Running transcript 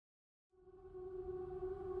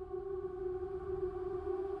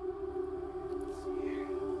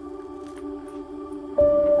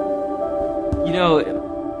You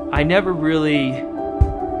know, I never really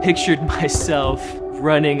pictured myself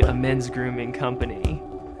running a men's grooming company.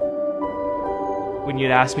 When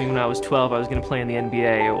you'd asked me when I was 12 I was going to play in the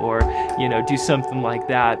NBA or, you know, do something like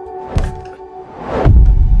that.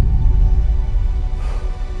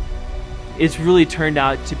 It's really turned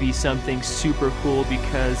out to be something super cool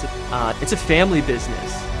because it's a family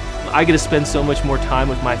business. I get to spend so much more time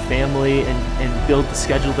with my family and build the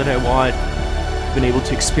schedule that I want. I've been able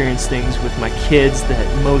to experience things with my kids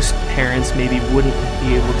that most parents maybe wouldn't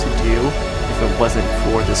be able to do if it wasn't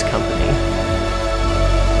for this company.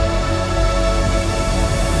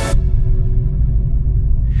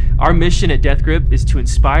 Our mission at Death Grip is to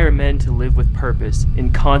inspire men to live with purpose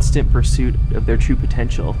in constant pursuit of their true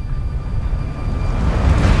potential.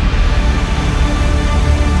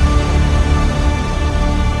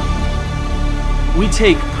 We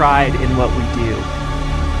take pride in what we do.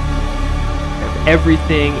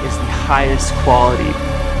 Everything is the highest quality.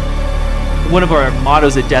 One of our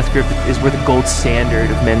mottos at Death Grip is we're the gold standard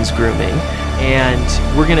of men's grooming,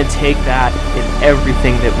 and we're going to take that in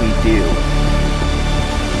everything that we do.